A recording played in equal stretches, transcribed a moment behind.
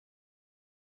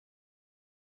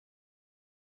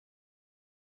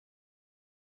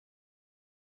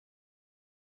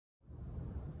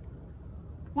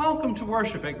Welcome to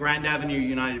worship at Grand Avenue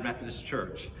United Methodist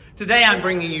Church. Today I'm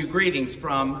bringing you greetings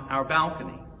from our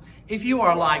balcony. If you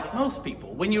are like most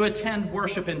people, when you attend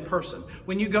worship in person,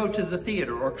 when you go to the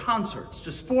theater or concerts,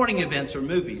 to sporting events or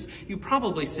movies, you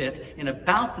probably sit in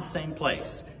about the same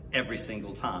place every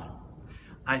single time.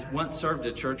 I once served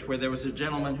a church where there was a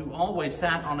gentleman who always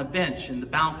sat on a bench in the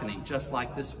balcony just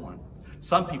like this one.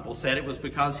 Some people said it was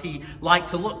because he liked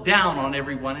to look down on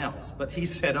everyone else, but he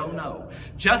said, oh no,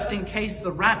 just in case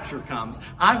the rapture comes,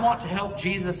 I want to help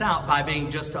Jesus out by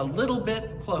being just a little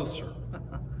bit closer.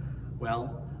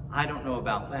 Well, I don't know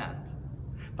about that.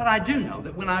 But I do know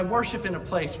that when I worship in a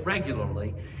place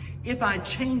regularly, if I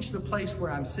change the place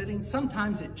where I'm sitting,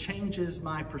 sometimes it changes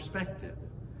my perspective.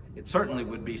 It certainly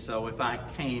would be so if I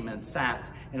came and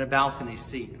sat in a balcony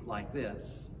seat like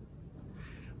this.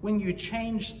 When you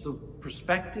change the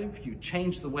perspective, you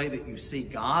change the way that you see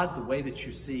God, the way that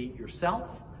you see yourself,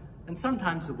 and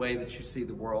sometimes the way that you see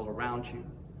the world around you.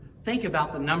 Think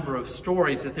about the number of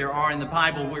stories that there are in the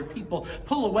Bible where people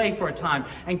pull away for a time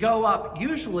and go up,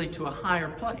 usually to a higher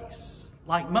place,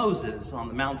 like Moses on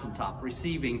the mountaintop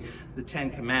receiving the Ten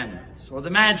Commandments, or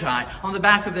the Magi on the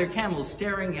back of their camels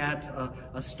staring at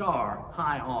a star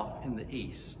high off in the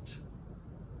east.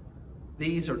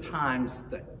 These are times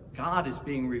that God is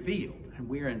being revealed, and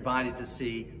we are invited to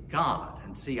see God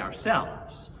and see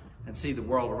ourselves and see the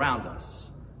world around us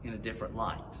in a different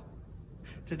light.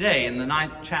 Today, in the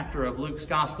 9th chapter of Luke's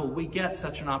Gospel, we get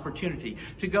such an opportunity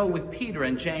to go with Peter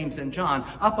and James and John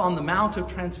up on the Mount of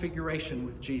Transfiguration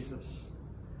with Jesus.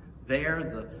 There,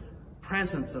 the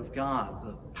presence of God,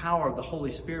 the power of the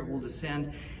Holy Spirit will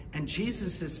descend, and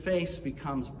Jesus' face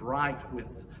becomes bright with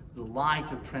the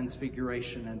light of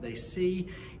transfiguration, and they see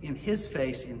in his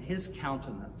face, in his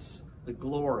countenance, the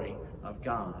glory of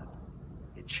God.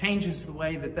 It changes the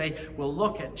way that they will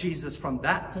look at Jesus from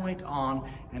that point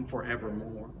on and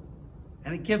forevermore.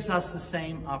 And it gives us the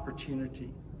same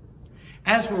opportunity.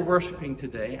 As we're worshiping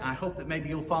today, I hope that maybe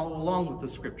you'll follow along with the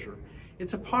scripture.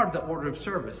 It's a part of the order of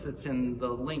service that's in the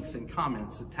links and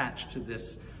comments attached to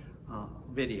this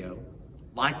video.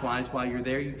 Likewise, while you're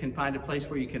there, you can find a place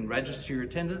where you can register your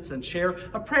attendance and share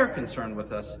a prayer concern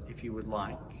with us if you would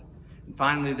like. And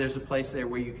finally, there's a place there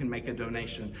where you can make a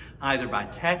donation, either by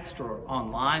text or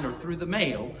online or through the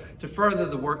mail, to further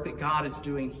the work that God is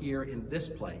doing here in this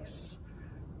place,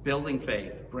 building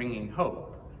faith, bringing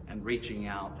hope, and reaching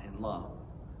out in love.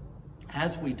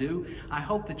 As we do, I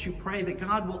hope that you pray that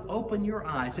God will open your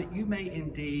eyes, that you may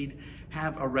indeed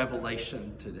have a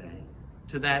revelation today.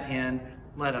 To that end,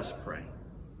 let us pray.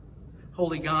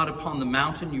 Holy God, upon the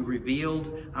mountain you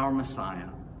revealed our Messiah,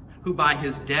 who by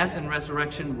his death and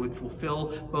resurrection would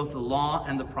fulfill both the law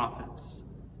and the prophets.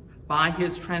 By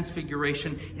his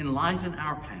transfiguration, enlighten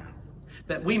our path,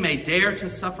 that we may dare to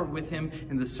suffer with him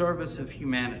in the service of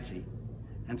humanity,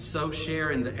 and so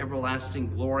share in the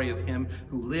everlasting glory of him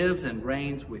who lives and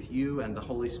reigns with you and the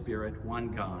Holy Spirit, one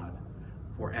God,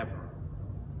 forever.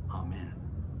 Amen.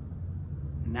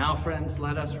 Now, friends,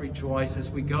 let us rejoice as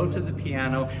we go to the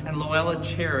piano and Loella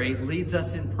Cherry leads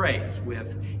us in praise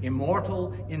with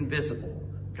Immortal, Invisible,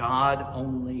 God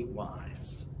Only Wise.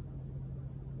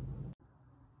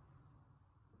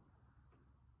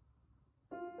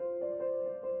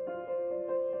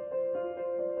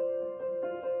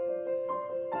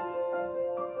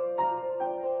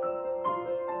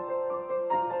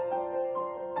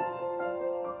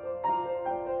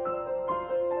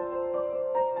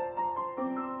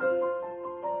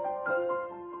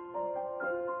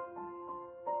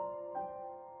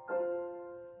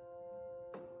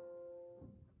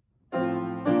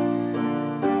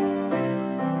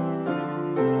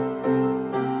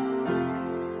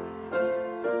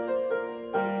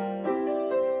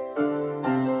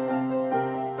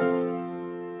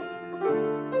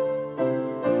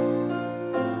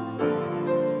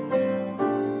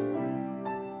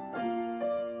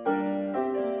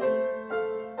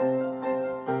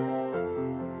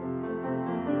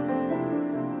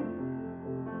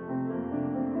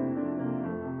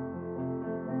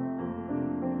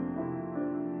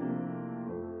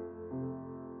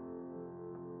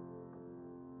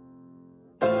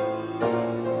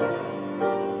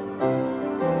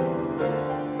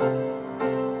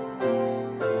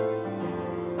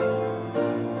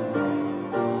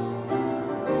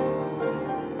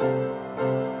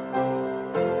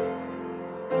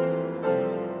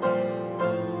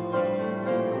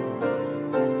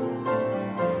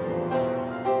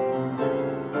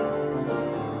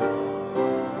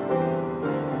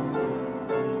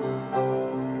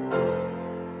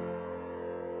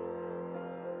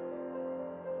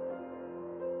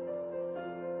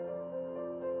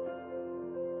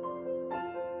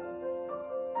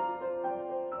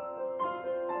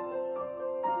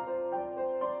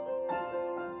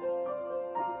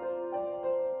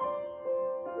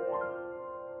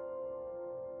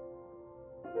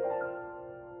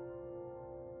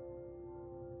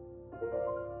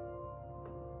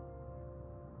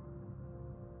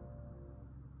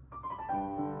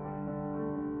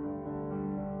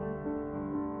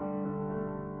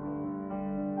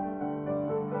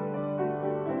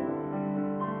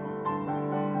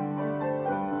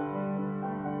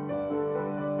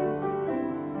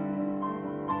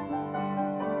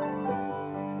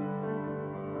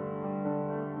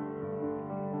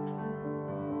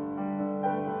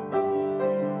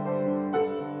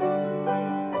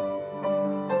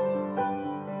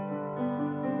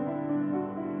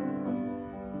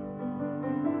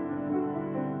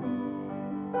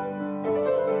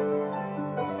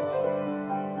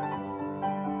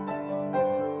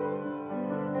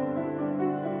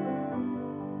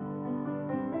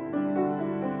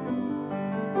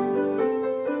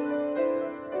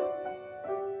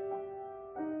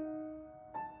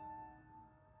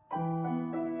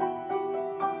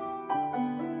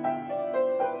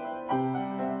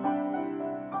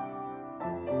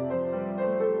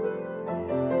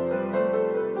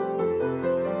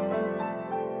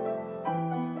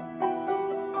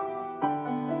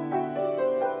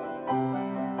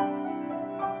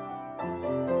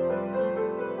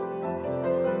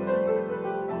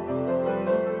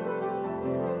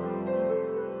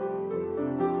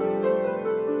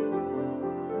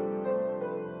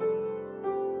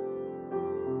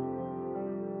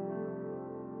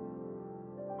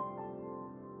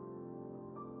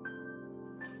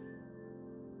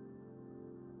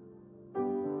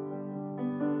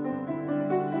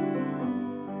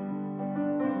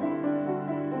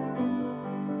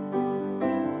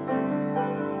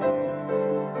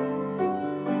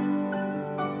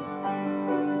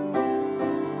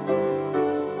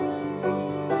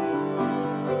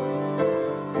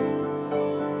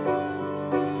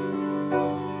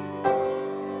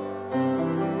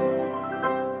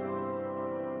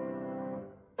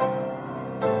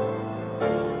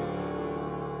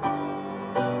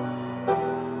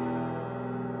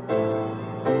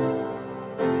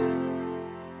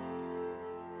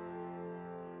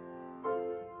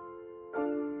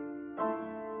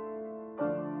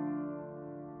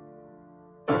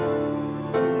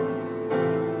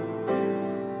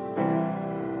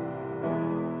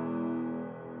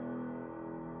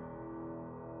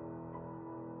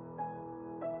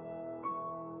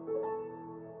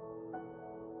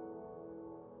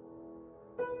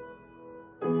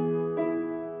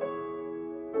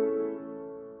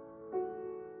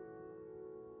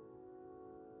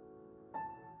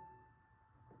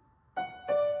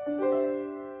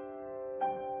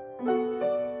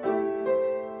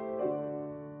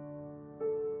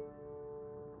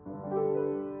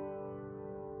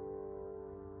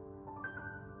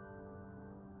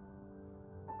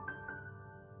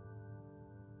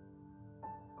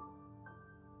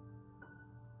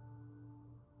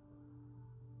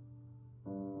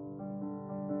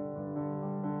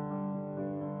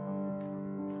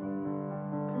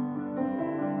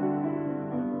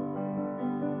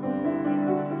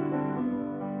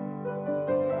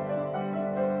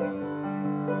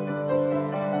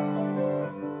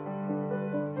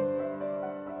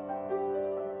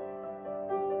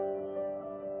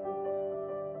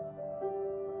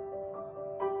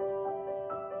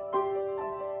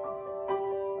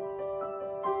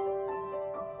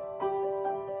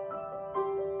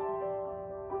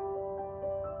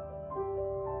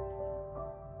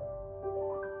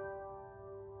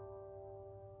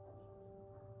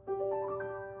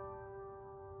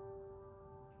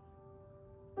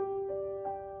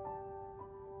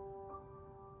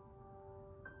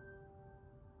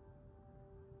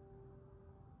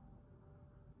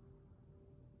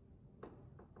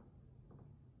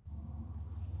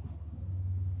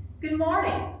 Good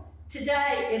morning.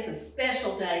 Today is a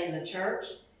special day in the church.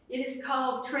 It is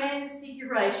called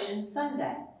Transfiguration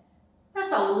Sunday.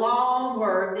 That's a long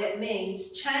word that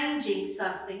means changing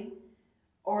something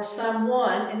or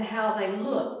someone and how they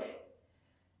look.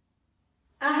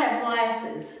 I have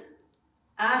glasses.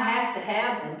 I have to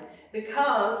have them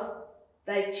because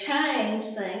they change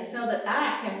things so that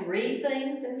I can read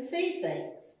things and see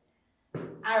things.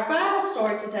 Our Bible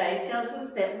story today tells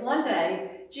us that one day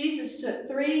Jesus took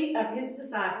 3 of his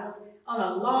disciples on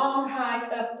a long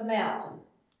hike up the mountain.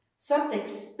 Something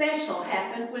special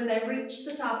happened when they reached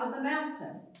the top of the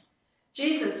mountain.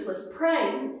 Jesus was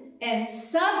praying, and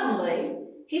suddenly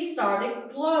he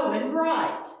started glowing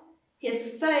bright.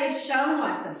 His face shone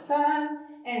like the sun,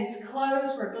 and his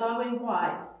clothes were glowing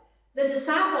white. The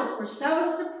disciples were so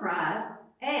surprised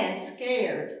and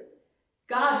scared.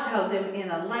 God told them in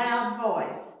a loud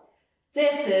voice,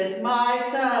 "This is my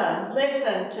son,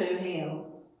 listen to him."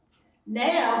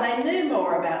 Now they knew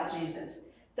more about Jesus.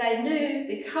 They knew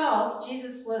because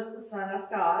Jesus was the Son of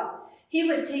God, he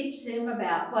would teach them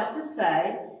about what to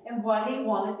say and what he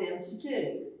wanted them to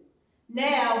do.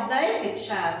 Now they could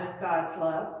shine with God's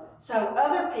love so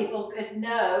other people could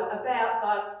know about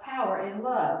God's power and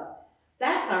love.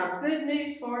 That's our good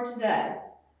news for today.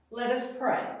 Let us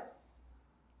pray.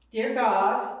 Dear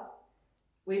God,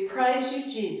 we praise you,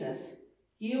 Jesus.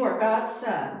 You are God's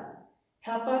Son.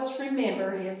 Help us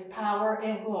remember his power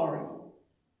and glory.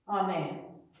 Amen.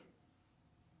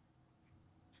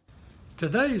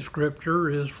 Today's scripture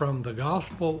is from the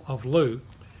Gospel of Luke,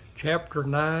 chapter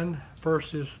 9,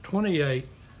 verses 28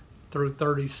 through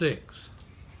 36.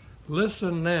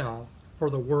 Listen now for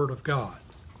the word of God.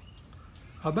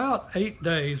 About 8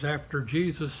 days after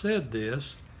Jesus said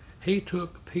this, he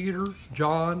took Peter,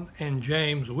 John, and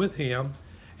James with him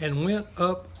and went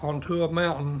up onto a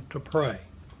mountain to pray.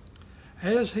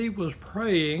 As he was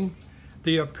praying,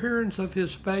 the appearance of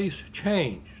his face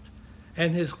changed,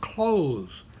 and his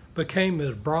clothes became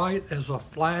as bright as a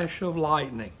flash of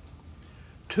lightning.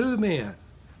 2 men,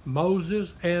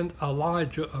 Moses and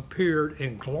Elijah, appeared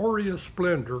in glorious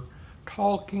splendor,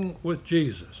 talking with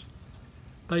Jesus.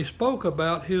 They spoke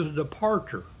about his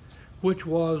departure, which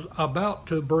was about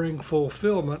to bring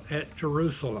fulfillment at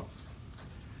Jerusalem.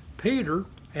 Peter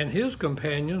and his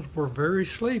companions were very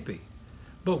sleepy,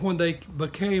 but when they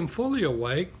became fully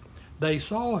awake, they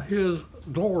saw his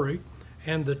glory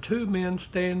and the 2 men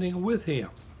standing with him.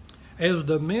 As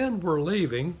the men were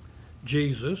leaving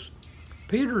Jesus,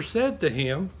 Peter said to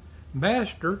him,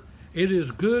 "Master, it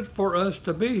is good for us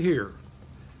to be here.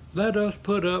 Let us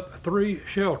put up 3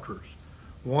 shelters,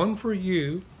 one for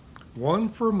you, one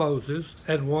for Moses,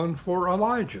 and one for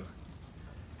Elijah."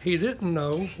 He didn't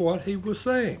know what he was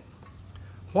saying.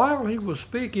 While he was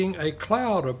speaking, a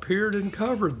cloud appeared and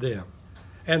covered them,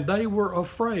 and they were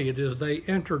afraid as they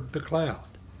entered the cloud.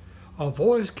 A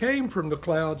voice came from the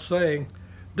cloud saying,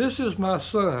 "This is my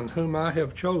son whom I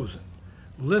have chosen.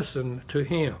 Listen to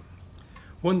him."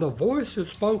 When the voice had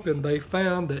spoken, they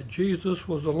found that Jesus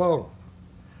was alone.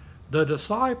 The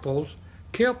disciples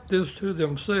kept this to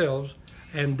themselves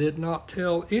and did not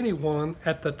tell anyone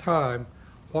at the time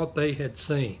what they had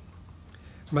seen.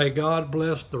 May God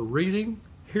bless the reading,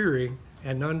 hearing,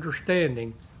 and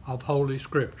understanding of Holy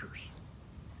Scriptures.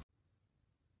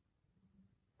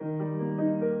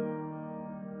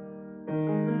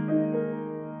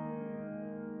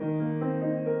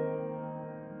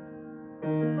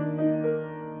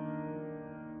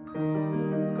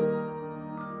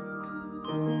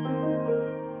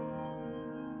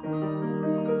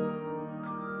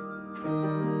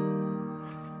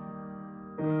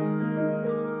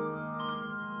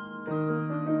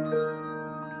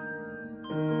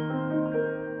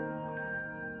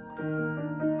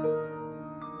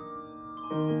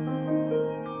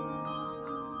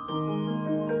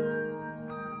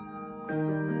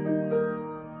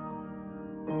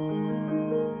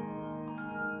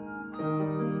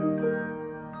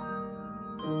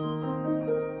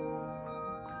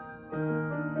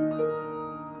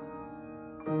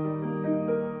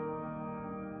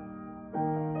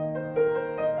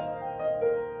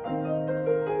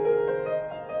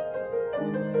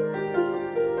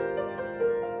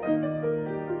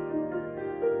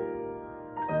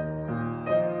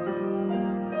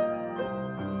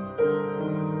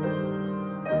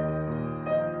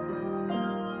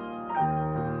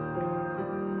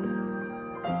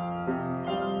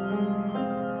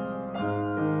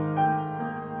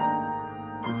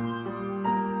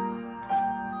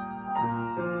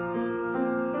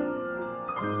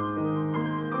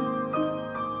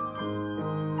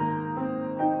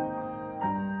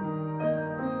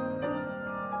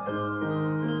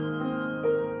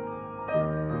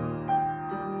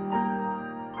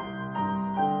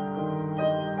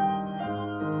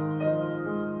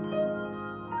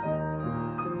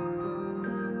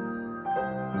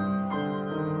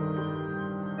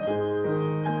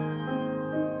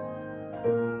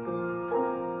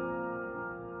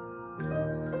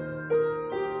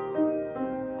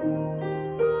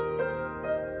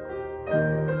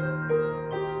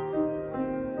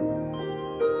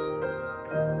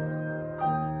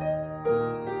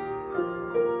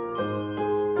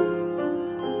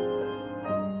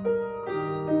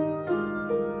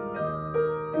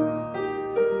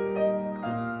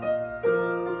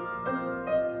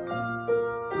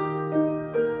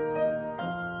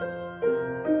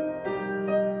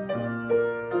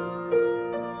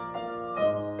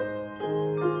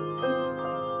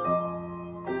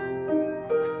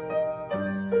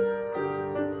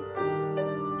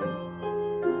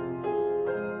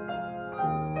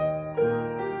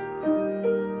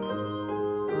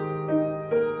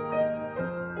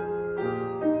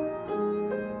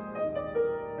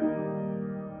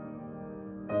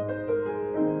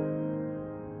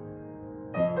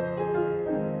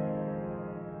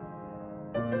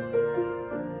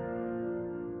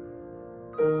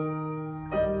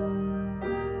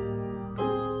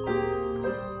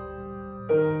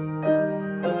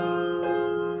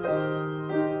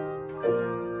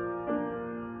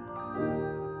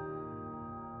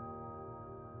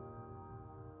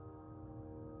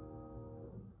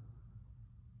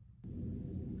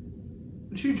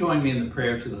 you join me in the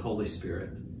prayer to the Holy Spirit?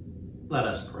 Let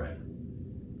us pray.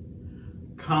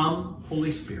 Come,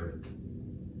 Holy Spirit,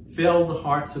 fill the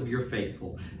hearts of your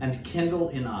faithful and kindle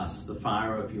in us the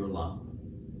fire of your love.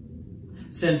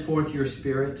 Send forth your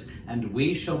Spirit, and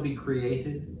we shall be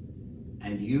created,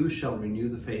 and you shall renew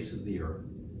the face of the earth.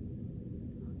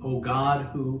 O God,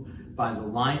 who by the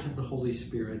light of the Holy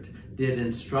Spirit did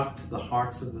instruct the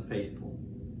hearts of the faithful,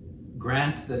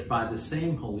 grant that by the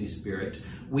same Holy Spirit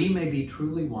we may be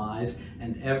truly wise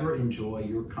and ever enjoy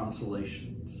your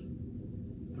consolations.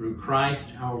 Through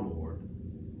Christ our Lord.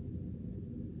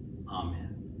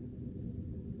 Amen.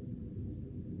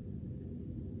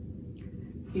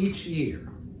 Each year,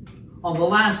 on the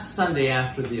last Sunday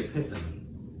after the Epiphany,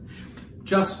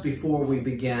 just before we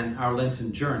begin our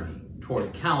Lenten journey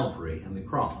toward Calvary and the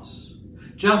cross,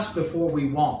 just before we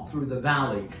walk through the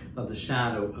valley of the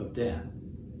shadow of death,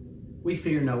 we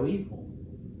fear no evil.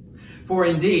 For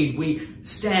indeed, we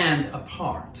stand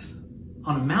apart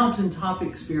on a mountaintop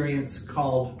experience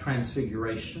called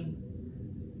Transfiguration,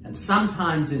 and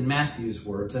sometimes in Matthew's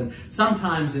words, and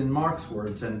sometimes in Mark's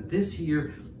words, and this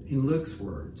year in Luke's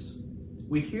words,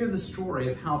 we hear the story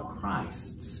of how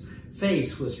Christ's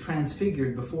face was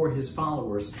transfigured before his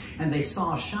followers, and they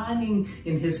saw shining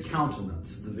in his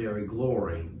countenance the very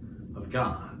glory of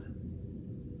God.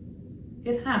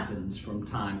 It happens from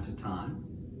time to time.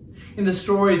 In the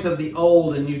stories of the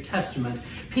Old and New Testament,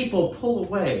 people pull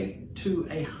away to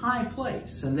a high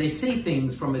place and they see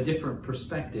things from a different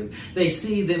perspective. They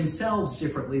see themselves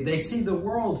differently. They see the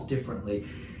world differently.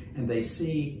 And they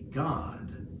see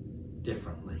God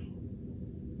differently.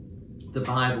 The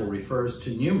Bible refers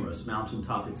to numerous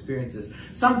mountaintop experiences.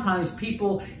 Sometimes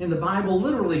people in the Bible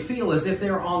literally feel as if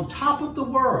they're on top of the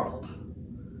world.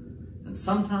 And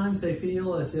sometimes they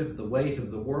feel as if the weight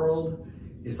of the world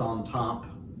is on top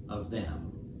of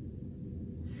them.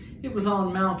 It was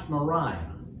on Mount Moriah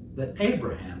that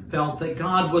Abraham felt that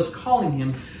God was calling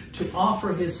him to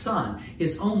offer his son,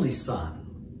 his only son,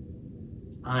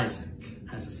 Isaac,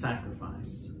 as a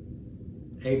sacrifice.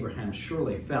 Abraham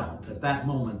surely felt at that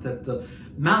moment that the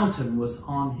mountain was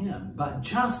on him, but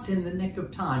just in the nick of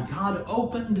time, God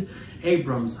opened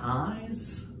Abram's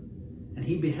eyes, and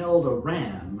he beheld a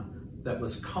ram that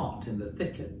was caught in the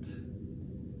thicket.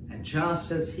 And just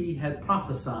as he had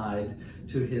prophesied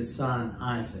to his son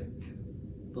Isaac,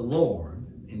 the Lord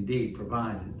indeed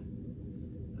provided.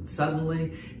 And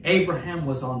suddenly, Abraham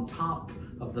was on top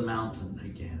of the mountain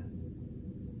again.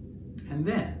 And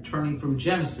then, turning from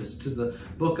Genesis to the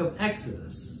book of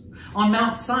Exodus, on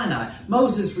Mount Sinai,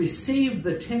 Moses received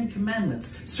the 10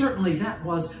 Commandments. Certainly that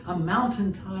was a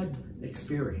mountaintop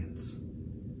experience.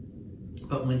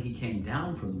 But when he came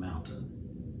down from the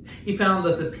mountain, he found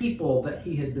that the people that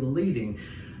he had been leading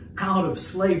out of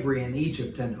slavery in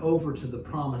Egypt and over to the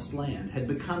promised land had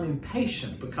become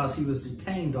impatient because he was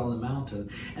detained on the mountain.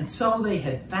 And so they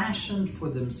had fashioned for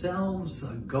themselves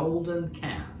a golden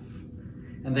calf.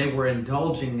 And they were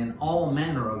indulging in all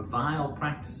manner of vile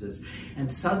practices.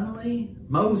 And suddenly,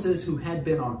 Moses, who had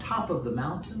been on top of the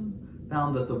mountain,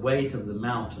 found that the weight of the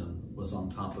mountain was on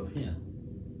top of him.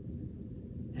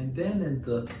 And then in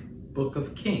the book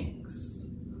of Kings,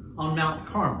 on Mount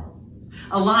Carmel,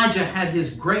 Elijah had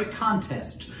his great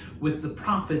contest with the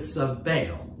prophets of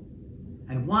Baal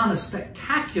and won a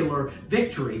spectacular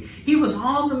victory. He was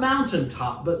on the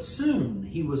mountaintop, but soon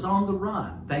he was on the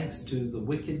run thanks to the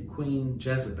wicked queen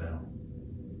Jezebel.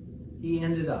 He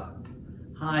ended up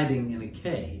hiding in a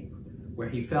cave where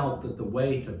he felt that the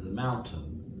weight of the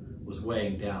mountain was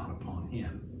weighing down upon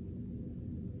him.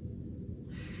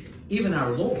 Even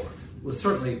our Lord was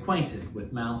certainly acquainted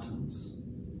with mountains.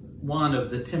 One of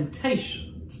the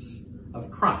temptations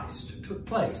of Christ took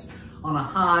place on a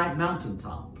high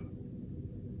mountaintop.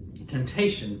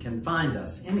 Temptation can find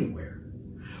us anywhere,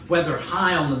 whether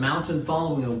high on the mountain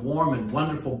following a warm and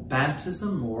wonderful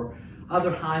baptism or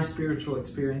other high spiritual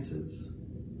experiences,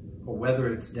 or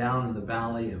whether it's down in the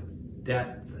valley of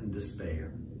death and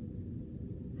despair.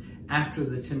 After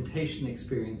the temptation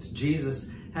experience, Jesus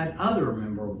had other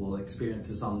memorable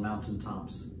experiences on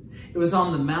mountaintops. It was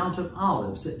on the Mount of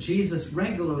Olives that Jesus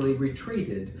regularly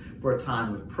retreated for a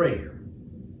time of prayer.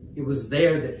 It was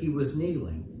there that he was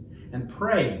kneeling and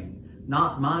praying,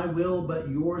 "Not my will, but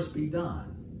yours be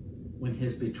done," when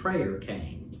his betrayer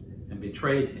came and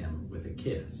betrayed him with a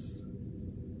kiss.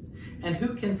 And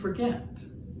who can forget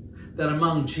that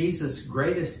among Jesus'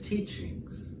 greatest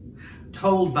teachings,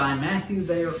 told by Matthew,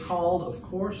 they are called, of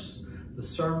course, the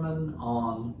Sermon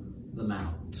on the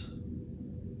Mount.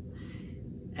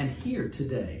 And here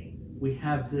today, we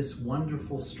have this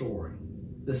wonderful story.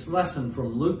 This lesson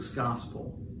from Luke's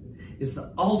Gospel is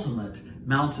the ultimate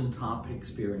mountaintop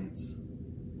experience.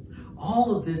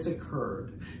 All of this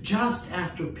occurred just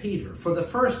after Peter, for the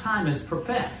first time, has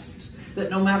professed that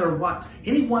no matter what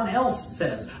anyone else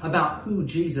says about who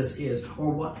Jesus is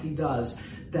or what he does,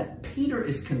 that Peter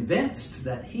is convinced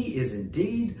that he is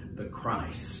indeed the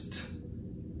Christ.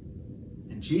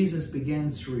 And Jesus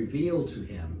begins to reveal to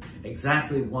him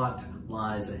exactly what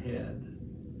lies ahead.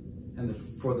 And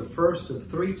for the first of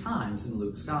 3 times in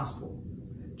Luke's gospel,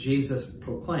 Jesus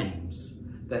proclaims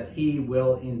that he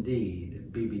will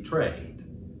indeed be betrayed,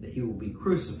 that he will be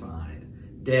crucified,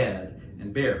 dead,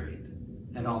 and buried,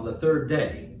 and on the 3rd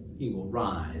day he will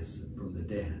rise from the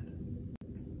dead.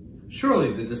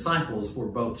 Surely the disciples were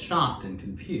both shocked and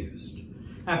confused.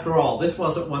 After all, this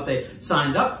wasn't what they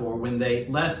signed up for when they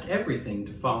left everything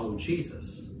to follow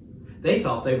Jesus. They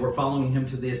thought they were following him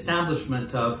to the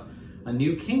establishment of a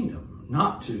new kingdom,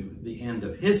 not to the end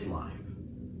of his life,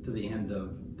 to the end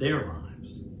of their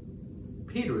lives.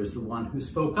 Peter is the one who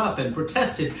spoke up and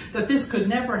protested that this could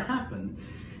never happen.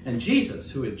 And Jesus,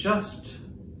 who had just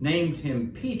named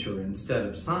him Peter instead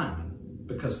of Simon,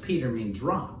 because Peter means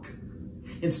rock,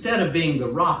 instead of being the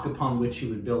rock upon which he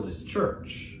would build his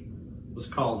church, was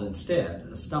called instead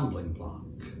a stumbling block.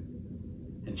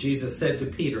 And Jesus said to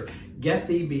Peter, "Get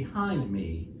thee behind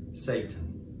me,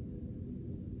 Satan."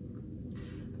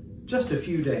 Just a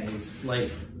few days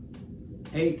later,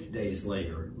 8 days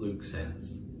later, Luke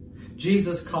says,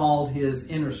 Jesus called his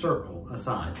inner circle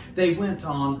aside. They went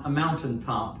on a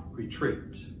mountaintop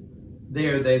retreat.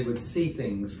 There they would see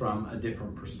things from a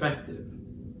different perspective.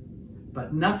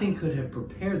 But nothing could have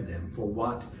prepared them for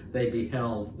what they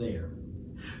beheld there.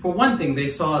 For one thing, they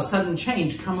saw a sudden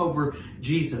change come over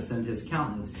Jesus and his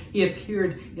countenance. He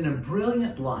appeared in a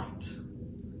brilliant light.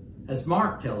 As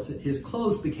Mark tells it, his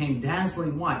clothes became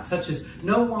dazzling white, such as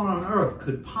no one on earth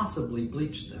could possibly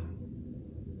bleach them.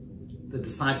 The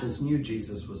disciples knew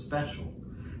Jesus was special,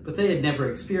 but they had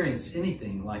never experienced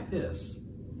anything like this.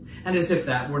 And as if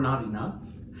that were not enough,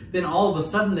 then all of a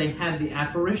sudden they had the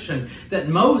apparition that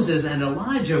Moses and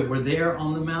Elijah were there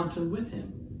on the mountain with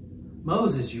him.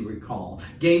 Moses, you recall,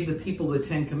 gave the people the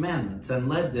 10 Commandments and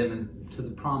led them into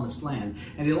the promised land.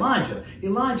 And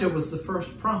Elijah was the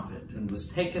first prophet and was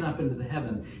taken up into the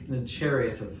heaven in a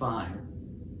chariot of fire.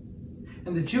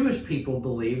 And the Jewish people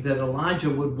believed that Elijah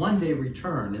would one day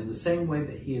return in the same way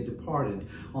that he had departed,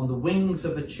 on the wings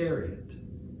of a chariot.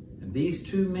 And these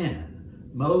 2 men,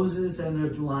 Moses and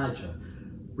Elijah,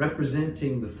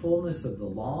 representing the fullness of the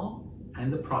law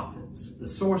and the prophets, the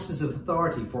sources of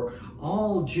authority for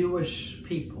all Jewish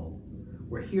people,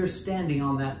 were here standing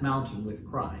on that mountain with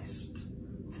Christ.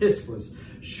 This was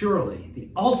surely the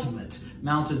ultimate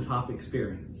mountaintop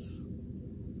experience.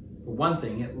 For one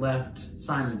thing, it left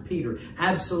Simon Peter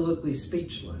absolutely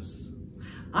speechless.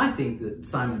 I think that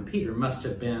Simon Peter must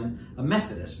have been a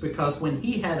Methodist, because when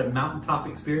he had a mountaintop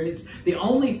experience, the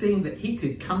only thing that he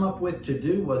could come up with to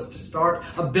do was to start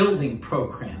a building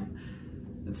program.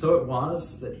 And so it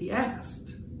was that he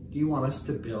asked, "Do you want us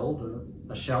to build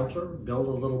a shelter, build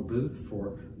a little booth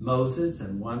for Moses,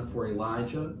 and one for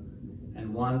Elijah,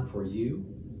 and one for you?"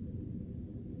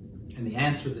 And the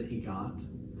answer that he got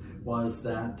was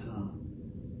that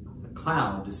a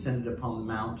cloud descended upon the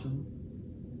mountain,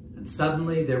 and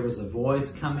suddenly there was a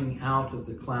voice coming out of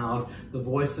the cloud, the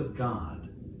voice of God,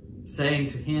 saying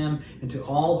to him and to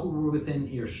all who were within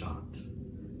earshot,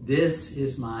 "This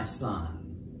is my son.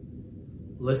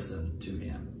 Listen to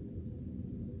him."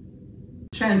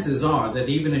 Chances are that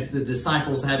even if the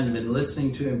disciples hadn't been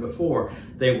listening to him before,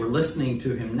 they were listening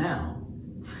to him now.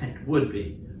 It would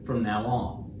be from now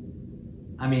on.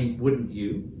 I mean, wouldn't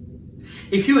you?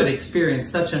 If you had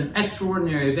experienced such an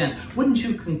extraordinary event, wouldn't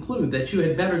you conclude that you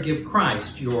had better give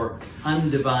Christ your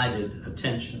undivided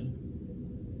attention?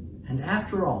 And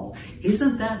after all,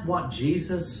 isn't that what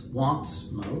Jesus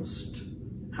wants most?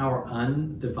 Our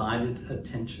undivided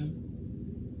attention?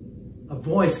 A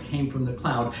voice came from the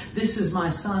cloud. "This is my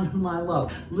son whom I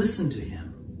love. Listen to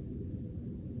him."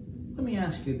 Let me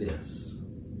ask you this.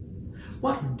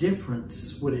 What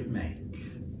difference would it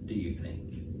make, do you think?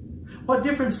 What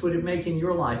difference would it make in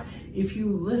your life if you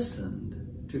listened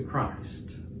to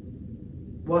Christ?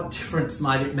 What difference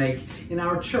might it make in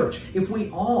our church if we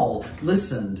all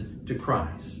listened to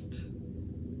Christ?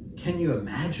 Can you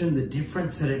imagine the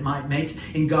difference that it might make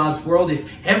in God's world if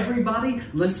everybody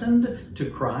listened to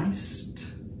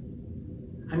Christ?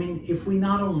 I mean, if we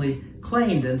not only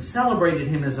claimed and celebrated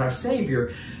him as our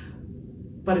Savior,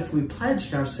 but if we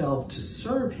pledged ourselves to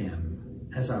serve him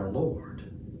as our Lord.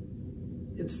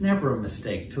 It's never a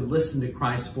mistake to listen to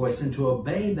Christ's voice and to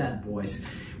obey that voice.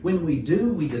 When we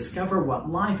do, we discover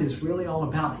what life is really all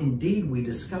about. Indeed, we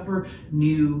discover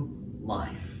new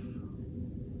life.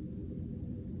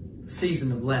 The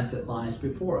season of Lent that lies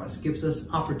before us gives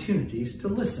us opportunities to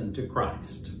listen to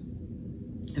Christ.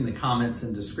 In the comments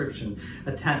and description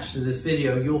attached to this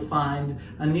video, you'll find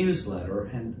a newsletter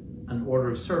and an order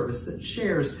of service that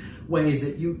shares ways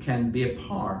that you can be a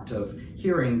part of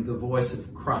hearing the voice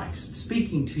of Christ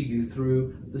speaking to you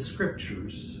through the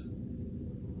scriptures.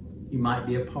 You might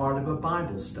be a part of a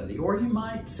Bible study, or you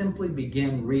might simply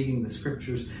begin reading the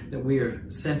scriptures that we are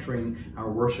centering our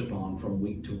worship on from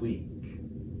week to week.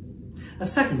 A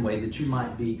second way that you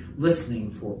might be listening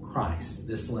for Christ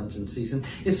this Lenten season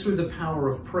is through the power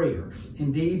of prayer.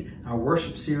 Indeed, our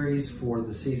worship series for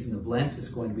the season of Lent is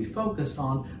going to be focused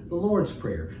on the Lord's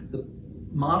Prayer, the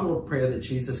model of prayer that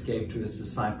Jesus gave to his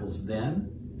disciples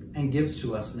then and gives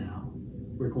to us now.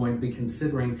 We're going to be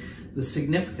considering the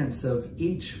significance of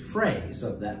each phrase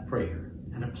of that prayer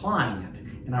and applying it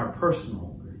in our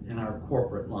personal and our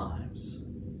corporate lives.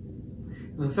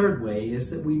 And the third way is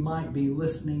that we might be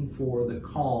listening for the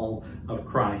call of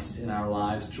Christ in our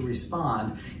lives to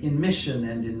respond in mission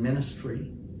and in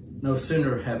ministry. No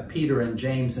sooner have Peter and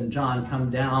James and John come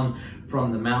down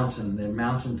from the mountain, their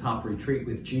mountaintop retreat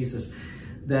with Jesus,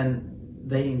 than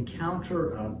they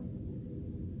encounter a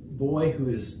boy who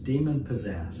is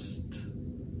demon-possessed.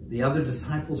 The other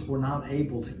disciples were not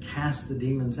able to cast the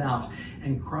demons out,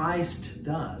 and Christ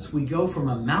does. We go from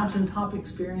a mountaintop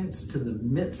experience to the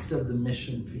midst of the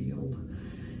mission field.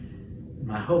 And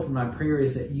my hope and my prayer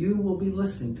is that you will be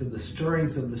listening to the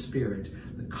stirrings of the Spirit,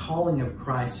 the calling of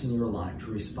Christ in your life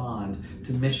to respond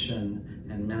to mission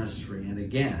and ministry. And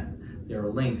again, there are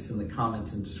links in the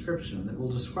comments and description that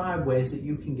will describe ways that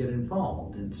you can get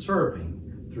involved in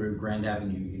serving through Grand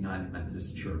Avenue United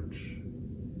Methodist Church.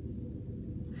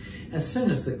 As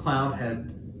soon as the cloud had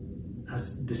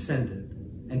descended,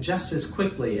 and just as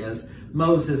quickly as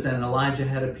Moses and Elijah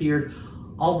had appeared,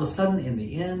 all of a sudden in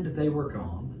the end they were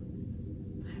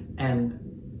gone. And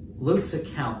Luke's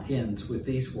account ends with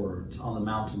these words on the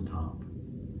mountaintop.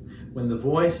 When the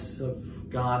voice of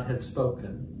God had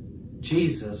spoken,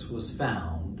 Jesus was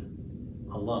found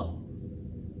alone.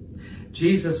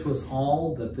 Jesus was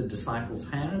all that the disciples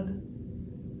had,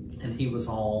 and he was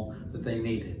all that they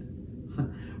needed.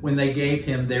 When they gave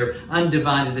him their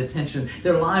undivided attention,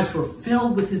 their lives were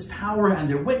filled with his power, and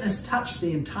their witness touched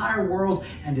the entire world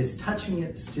and is touching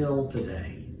it still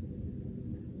today.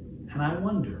 And I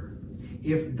wonder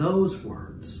if those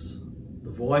words, the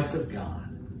voice of God,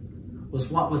 was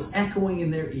what was echoing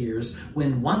in their ears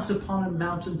when once upon a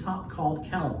mountaintop called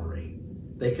Calvary,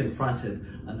 they confronted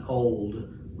an old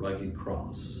rugged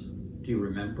cross. Do you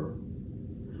remember?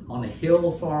 On a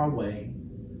hill far away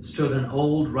stood an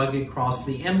old rugged cross,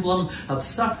 the emblem of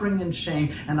suffering and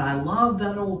shame. And I love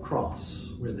that old cross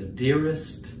where the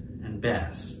dearest and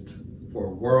best for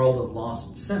a world of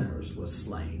lost sinners was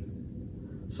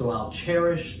slain. So I'll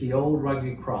cherish the old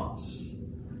rugged cross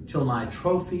till my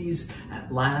trophies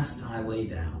at last I lay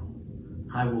down.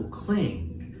 I will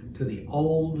cling to the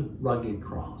old rugged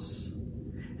cross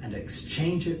and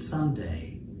exchange it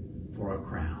someday for a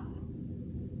crown.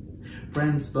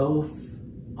 Friends, both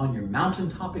on your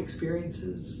mountaintop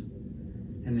experiences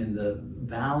and in the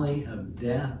valley of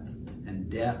death and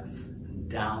depth and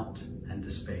doubt and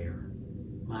despair,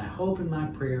 my hope and my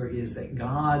prayer is that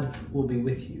God will be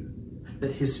with you,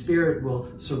 that his Spirit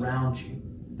will surround you,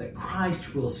 that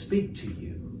Christ will speak to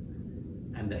you,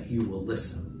 and that you will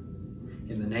listen.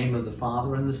 In the name of the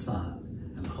Father and the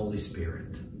Son and the Holy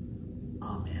Spirit.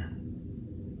 Amen.